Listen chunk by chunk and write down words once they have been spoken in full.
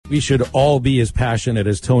we should all be as passionate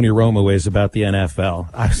as Tony Romo is about the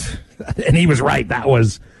NFL. And he was right. That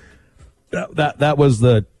was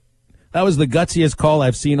the gutsiest call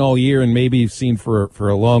I've seen all year, and maybe seen for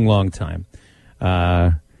a long, long time.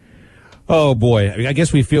 Oh boy, I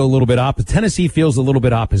guess we feel a little bit opposite. Tennessee feels a little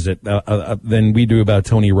bit opposite than we do about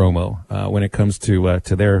Tony Romo when it comes to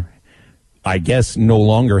their, I guess, no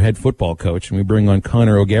longer head football coach. And we bring on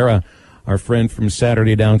Connor O'Gara, our friend from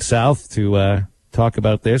Saturday Down South, to talk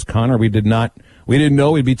about this. Connor, we didn't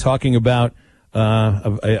know we'd be talking about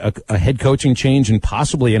a head coaching change and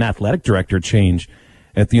possibly an athletic director change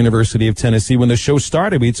at the University of Tennessee. When the show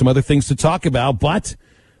started, we had some other things to talk about, but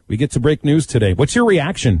we get to break news today. What's your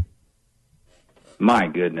reaction? My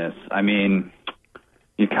goodness. I mean,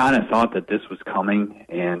 you kind of thought that this was coming,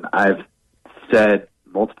 and I've said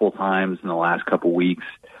multiple times in the last couple weeks,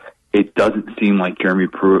 it doesn't seem like Jeremy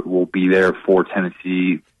Pruitt will be there for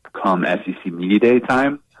Tennessee come SEC Media Day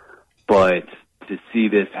time. But to see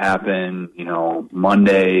this happen,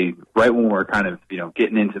 Monday, right when we're kind of,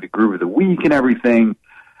 getting into the groove of the week and everything,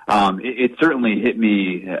 it certainly hit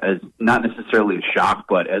me as not necessarily a shock,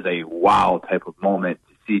 but as a wow type of moment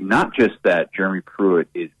to see not just that Jeremy Pruitt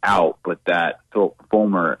is out, but that Phil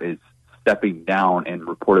Fulmer is stepping down and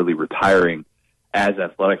reportedly retiring as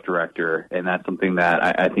athletic director. And that's something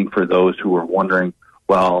that I think for those who are wondering,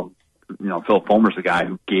 well, Phil Fulmer's the guy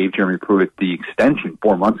who gave Jeremy Pruitt the extension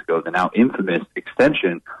 4 months ago, the now infamous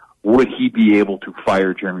extension. Would he be able to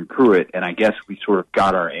fire Jeremy Pruitt? And I guess we sort of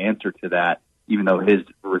got our answer to that, even though his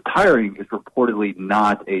retiring is reportedly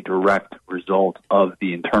not a direct result of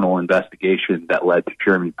the internal investigation that led to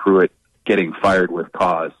Jeremy Pruitt getting fired with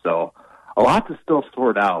cause. So a lot to still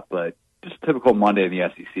sort out, but just typical Monday in the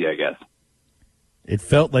SEC, I guess. It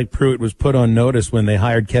felt like Pruitt was put on notice when they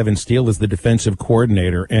hired Kevin Steele as the defensive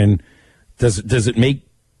coordinator. And does it make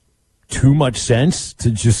too much sense to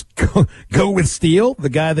just go with Steele, the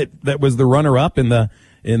guy that was the runner-up in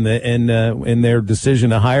their decision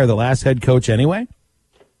to hire the last head coach anyway?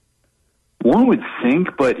 One would think,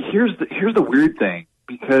 but here's the weird thing,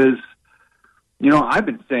 because I've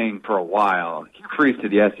been saying for a while, Hugh Freeze to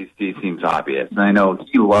the SEC seems obvious, and I know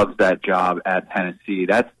he loves that job at Tennessee.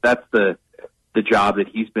 That's the job that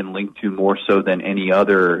he's been linked to more so than any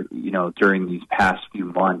other, during these past few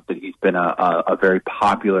months, that he's been a very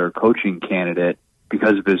popular coaching candidate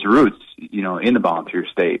because of his roots, in the volunteer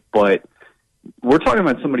state. But we're talking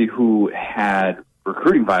about somebody who had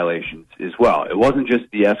recruiting violations as well. It wasn't just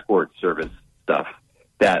the escort service stuff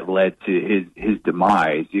that led to his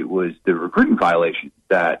demise. It was the recruiting violations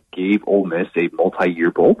that gave Ole Miss a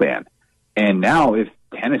multi-year bowl ban. And now if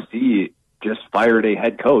Tennessee just fired a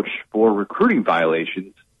head coach for recruiting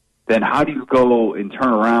violations, then how do you go and turn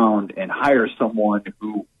around and hire someone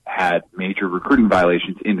who had major recruiting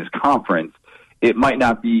violations in this conference? It might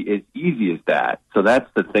not be as easy as that. So that's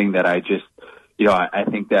the thing that I just, I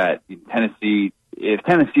think that Tennessee, if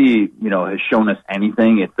Tennessee, has shown us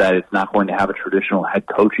anything, it's that it's not going to have a traditional head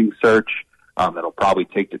coaching search. It'll probably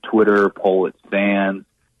take to Twitter, poll its fans,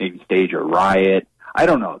 maybe stage a riot. I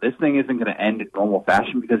don't know. This thing isn't going to end in normal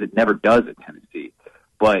fashion because it never does at Tennessee.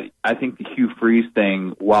 But I think the Hugh Freeze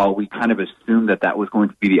thing, while we kind of assumed that was going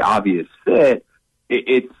to be the obvious fit,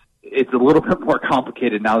 it's a little bit more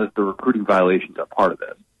complicated now that the recruiting violations are part of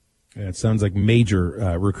this. Yeah, it sounds like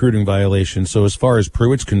major recruiting violations. So as far as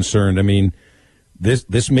Pruitt's concerned, I mean,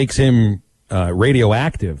 this makes him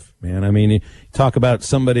radioactive, man. I mean, you talk about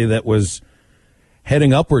somebody that was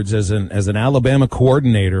heading upwards as an Alabama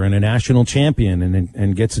coordinator and a national champion,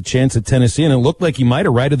 and gets a chance at Tennessee, and it looked like he might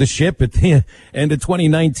have righted the ship at the end of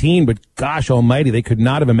 2019. But gosh almighty, they could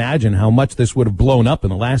not have imagined how much this would have blown up in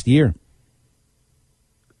the last year.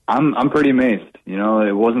 I'm pretty amazed.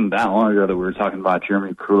 It wasn't that long ago that we were talking about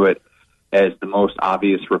Jeremy Pruitt as the most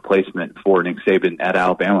obvious replacement for Nick Saban at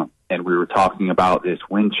Alabama, and we were talking about this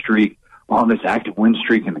win streak, longest active win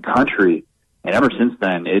streak in the country. And ever since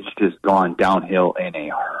then, it's just gone downhill in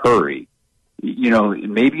a hurry.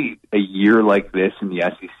 Maybe a year like this in the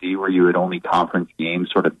SEC where you had only conference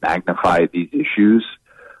games sort of magnify these issues.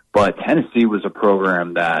 But Tennessee was a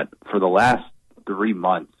program that for the last 3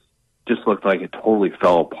 months just looked like it totally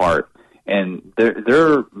fell apart. And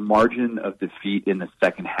their margin of defeat in the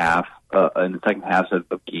second half of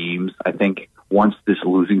games, I think once this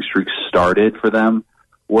losing streak started for them,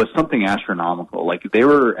 was something astronomical. Like, they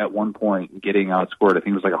were at one point getting outscored, I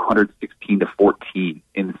think it was like 116-14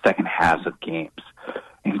 in the second halves of games.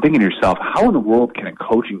 And you're thinking to yourself, how in the world can a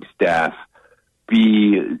coaching staff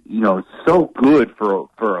be, so good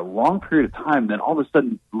for a long period of time, then all of a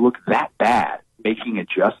sudden look that bad, making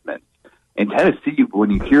adjustments? In Tennessee,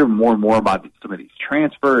 when you hear more and more about some of these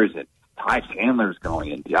transfers and Ty Chandler's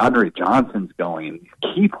going and DeAndre Johnson's going and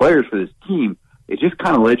these key players for this team, it just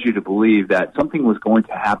kind of led you to believe that something was going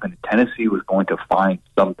to happen. Tennessee was going to find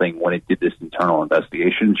something when it did this internal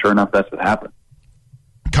investigation. Sure enough, that's what happened.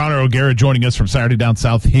 Connor O'Gara joining us from Saturday Down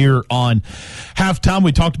South here on Halftime.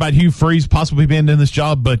 We talked about Hugh Freeze possibly being in this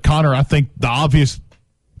job, but Connor, I think the obvious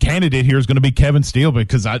candidate here is going to be Kevin Steele,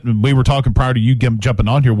 because we were talking prior to you jumping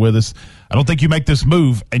on here with us. I don't think you make this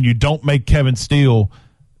move and you don't make Kevin Steele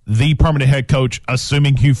the permanent head coach,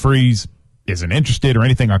 assuming Hugh Freeze isn't interested or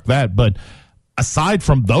anything like that. But aside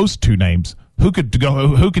from those two names, who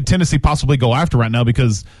could Tennessee possibly go after right now?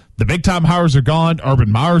 Because the big time hires are gone.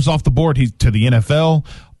 Urban Meyer's off the board. He's to the NFL.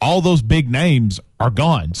 All those big names are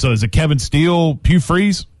gone. So is it Kevin Steele, Hugh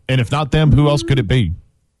Freeze? And if not them, who else could it be?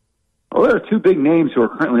 Well, there are two big names who are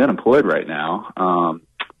currently unemployed right now.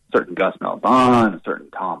 Certain Gus Malzahn, a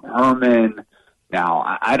certain Tom Herman.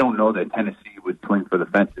 Now, I don't know that Tennessee would swing for the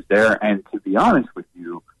fences there. And to be honest with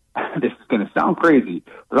you, this is going to sound crazy,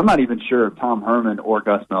 but I'm not even sure if Tom Herman or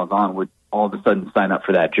Gus Malzahn would all of a sudden sign up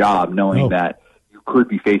for that job, knowing that you could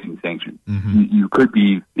be facing sanctions. Mm-hmm. You could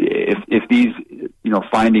be, if these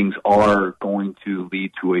findings are going to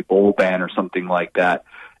lead to a bowl ban or something like that.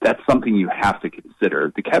 That's something you have to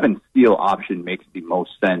consider. The Kevin Steele option makes the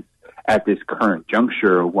most sense at this current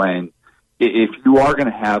juncture, when if you are going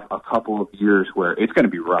to have a couple of years where it's going to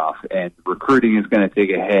be rough and recruiting is going to take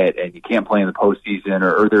a hit and you can't play in the postseason,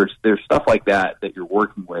 or there's stuff like that you're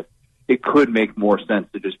working with, it could make more sense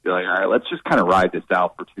to just be like, all right, let's just kind of ride this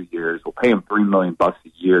out for 2 years. We'll pay him $3 million a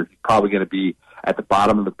year. He's probably going to be at the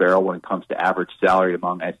bottom of the barrel when it comes to average salary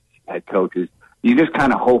among SEC head coaches. You just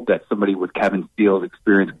kind of hope that somebody with Kevin Steele's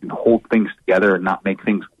experience can hold things together and not make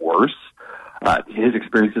things worse. His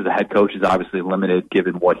experience as a head coach is obviously limited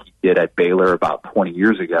given what he did at Baylor about 20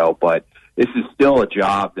 years ago, but this is still a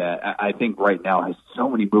job that I think right now has so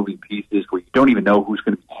many moving pieces where you don't even know who's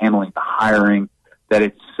going to be handling the hiring, that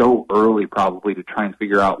it's so early probably to try and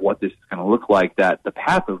figure out what this is going to look like, that the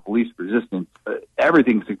path of least resistance,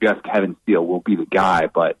 everything suggests Kevin Steele will be the guy,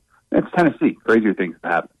 but it's Tennessee. Crazier things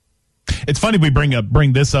have happened. It's funny we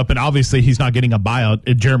bring this up, and obviously he's not getting a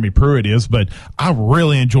buyout. Jeremy Pruitt is, but I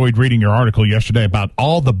really enjoyed reading your article yesterday about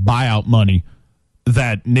all the buyout money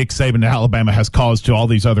that Nick Saban at Alabama has caused to all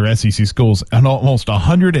these other SEC schools, and almost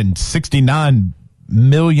 $169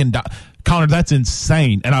 million. Connor, that's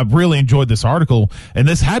insane, and I've really enjoyed this article, and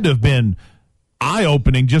this had to have been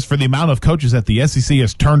eye-opening just for the amount of coaches that the SEC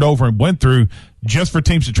has turned over and went through just for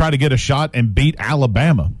teams to try to get a shot and beat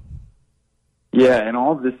Alabama. Yeah, and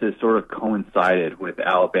all of this has sort of coincided with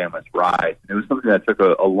Alabama's rise. It was something that took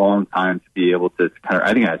a long time to be able to kind of,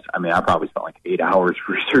 I probably spent like 8 hours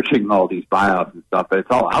researching all these buyouts and stuff, but it's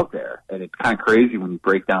all out there. And it's kind of crazy when you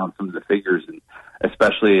break down some of the figures, and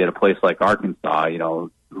especially at a place like Arkansas,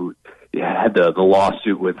 who had the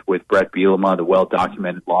lawsuit with Brett Bielema, the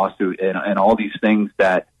well-documented lawsuit, and all these things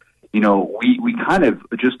that, we kind of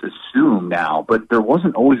just assume now, but there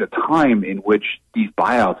wasn't always a time in which these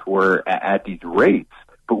buyouts were at these rates.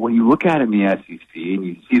 But when you look at it in the SEC and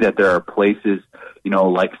you see that there are places,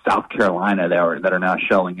 like South Carolina that are now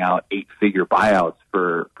shelling out 8-figure buyouts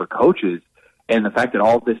for coaches, and the fact that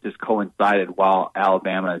all of this has coincided while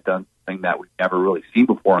Alabama has done something that we've never really seen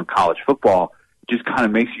before in college football, it just kind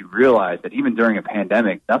of makes you realize that even during a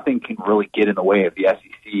pandemic, nothing can really get in the way of the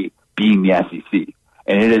SEC being the SEC.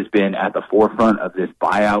 And it has been at the forefront of this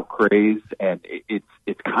buyout craze, and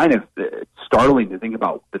it's kind of startling to think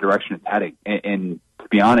about the direction it's heading. And to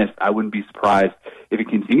be honest, I wouldn't be surprised if it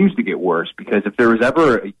continues to get worse, because if there was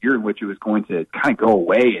ever a year in which it was going to kind of go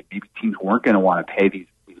away and maybe teams weren't going to want to pay these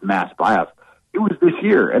mass buyouts, it was this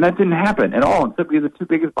year, and that didn't happen at all. And simply the two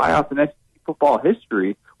biggest buyouts in SEC football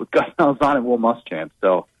history with Gus Malzahn and Will Muschamp.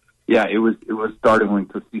 So, yeah, it was startling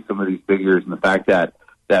to see some of these figures, and the fact that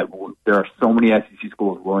there are so many SEC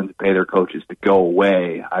schools willing to pay their coaches to go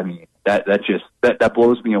away. I mean, that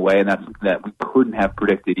blows me away, and that's something that we couldn't have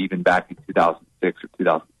predicted even back in 2006 or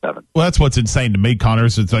 2007. Well, that's what's insane to me, Connor.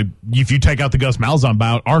 It's like if you take out the Gus Malzahn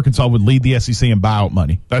buyout, Arkansas would lead the SEC in buyout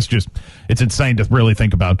money. It's insane to really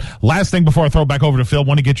think about. Last thing before I throw it back over to Phil, I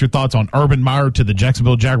want to get your thoughts on Urban Meyer to the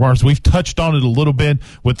Jacksonville Jaguars. We've touched on it a little bit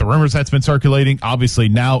with the rumors that's been circulating. Obviously,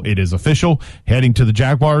 now it is official, heading to the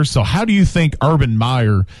Jaguars. So how do you think Urban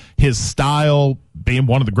Meyer, his style, being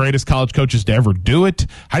one of the greatest college coaches to ever do it,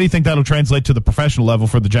 how do you think that'll translate to the professional level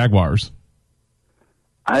for the Jaguars?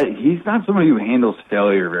 He's not somebody who handles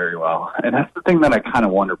failure very well, and that's the thing that I kind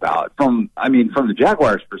of wonder about. From the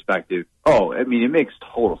Jaguars' perspective, it makes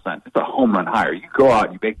total sense. It's a home run hire. You go out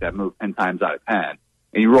and you make that move 10 times out of 10,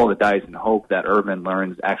 and you roll the dice and hope that Urban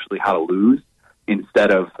learns actually how to lose.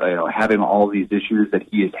 instead of having all these issues that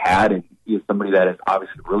he has had. And he is somebody that has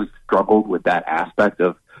obviously really struggled with that aspect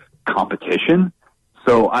of competition.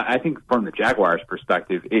 So I think from the Jaguars'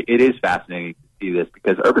 perspective, it is fascinating to see this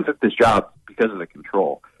because Urban took this job because of the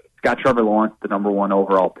control. He's got Trevor Lawrence, the number one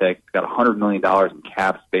overall pick. He's got $100 million in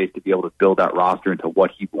cap space to be able to build that roster into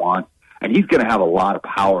what he wants. And he's going to have a lot of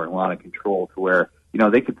power and a lot of control to where,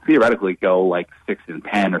 they could theoretically go like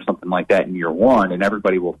 6-10 or something like that in year one, and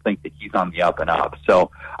everybody will think that he's on the up and up.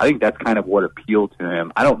 So I think that's kind of what appealed to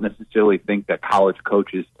him. I don't necessarily think that college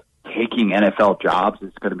coaches taking NFL jobs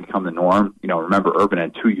is going to become the norm. Remember, Urban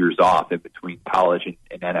had 2 years off in between college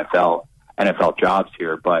and NFL jobs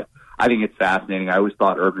here, but I think it's fascinating. I always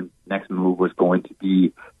thought Urban's next move was going to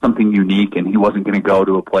be something unique, and he wasn't going to go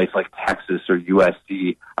to a place like Texas or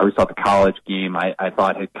USC. I always thought the college game, I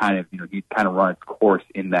thought had kind of, he'd kind of run its course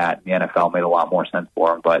in that. And the NFL made a lot more sense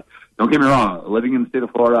for him. But don't get me wrong, living in the state of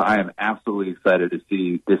Florida, I am absolutely excited to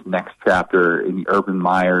see this next chapter in the Urban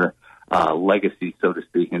Meyer legacy, so to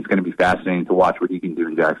speak. And it's going to be fascinating to watch what he can do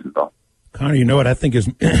in Jacksonville. Connor, what I think is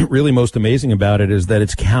really most amazing about it is that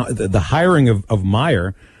it's the hiring of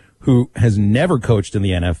Meyer, who has never coached in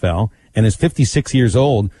the NFL and is 56 years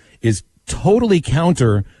old, is totally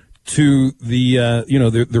counter to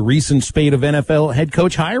the recent spate of NFL head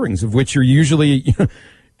coach hirings, of which you're usually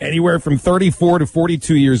anywhere from 34 to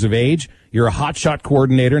 42 years of age. You're a hotshot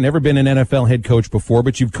coordinator, never been an NFL head coach before,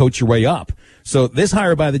 but you've coached your way up. So this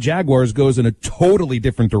hire by the Jaguars goes in a totally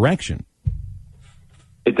different direction.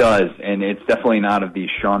 It does, and it's definitely not of the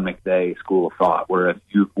Sean McVay school of thought, where if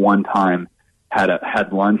you've one time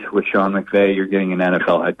had lunch with Sean McVay, you're getting an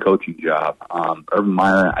NFL head coaching job. Urban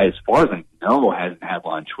Meyer, as far as I know, hasn't had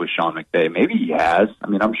lunch with Sean McVay. Maybe he has. I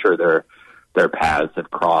mean, I'm sure their paths have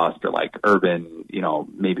crossed, or like Urban,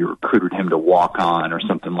 maybe recruited him to walk on or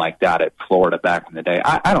something like that at Florida back in the day.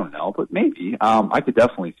 I don't know, but maybe. I could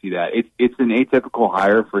definitely see that. It's an atypical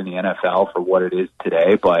hire for the NFL for what it is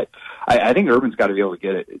today, but I think Urban's got to be able to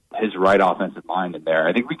get his right offensive mind in there.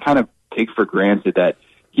 I think we kind of take for granted that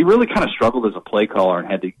he really kind of struggled as a play caller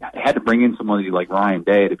and had to bring in somebody like Ryan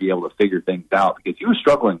Day to be able to figure things out, because he was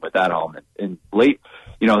struggling with that element. And late,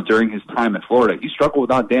 during his time in Florida, he struggled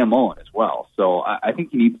without Dan Mullen as well. So I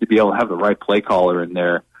think he needs to be able to have the right play caller in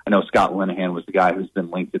there. I know Scott Linehan was the guy who's been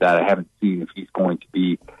linked to that. I haven't seen if he's going to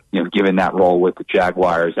be, given that role with the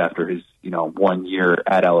Jaguars after his, 1 year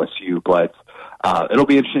at LSU. But it'll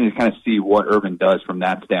be interesting to kind of see what Urban does from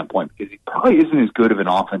that standpoint, because he probably isn't as good of an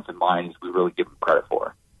offensive mind as we really give him credit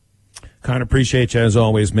for. Kind of appreciate you as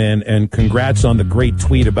always, man, and congrats on the great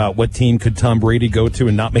tweet about what team could Tom Brady go to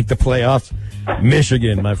and not make the playoffs.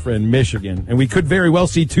 Michigan, my friend, Michigan. And we could very well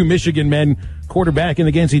see two Michigan men quarterbacking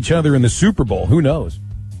against each other in the Super Bowl. Who knows?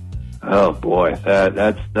 Oh, boy.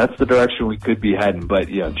 That's the direction we could be heading. But,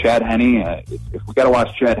 Chad Henne, if we got to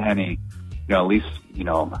watch Chad Henne, at least,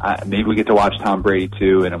 maybe we get to watch Tom Brady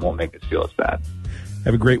too, and it won't make us feel as bad.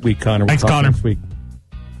 Have a great week, Connor. Thanks, Connor. Next week.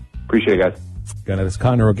 Appreciate it, guys. This is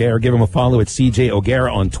Connor O'Gara. Give him a follow at CJ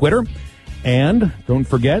O'Gara on Twitter. And don't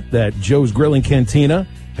forget that Joe's Grill and Cantina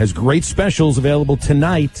has great specials available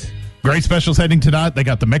tonight. Great specials heading tonight. They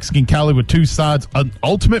got the Mexican Cali with 2 sides. An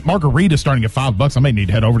ultimate margarita starting at $5. I may need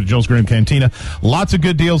to head over to Joe's Grill and Cantina. Lots of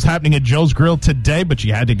good deals happening at Joe's Grill today, but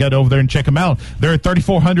you had to get over there and check them out. They're at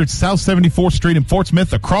 3400 South 74th Street in Fort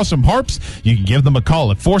Smith across from Harps. You can give them a call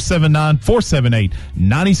at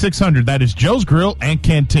 479-478-9600. That is Joe's Grill and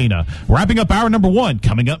Cantina. Wrapping up hour number 1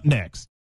 coming up next.